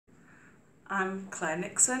I'm Claire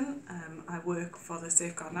Nixon. I work for the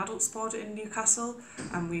Safeguarding Adults Board in Newcastle,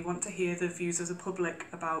 and we want to hear the views of the public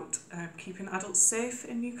about keeping adults safe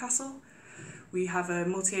in Newcastle. We have a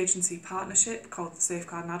multi-agency partnership called the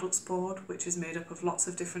Safeguarding Adults Board, which is made up of lots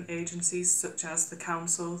of different agencies such as the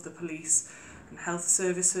council, the police and health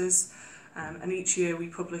services. And each year we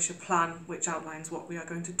publish a plan which outlines what we are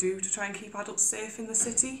going to do to try and keep adults safe in the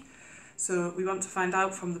city. So we want to find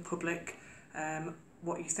out from the public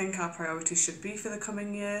what you think our priorities should be for the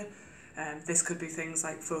coming year. This could be things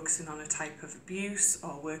like focusing on a type of abuse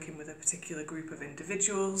or working with a particular group of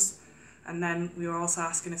individuals. And then we were also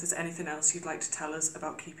asking if there's anything else you'd like to tell us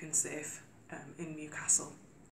about keeping safe in Newcastle.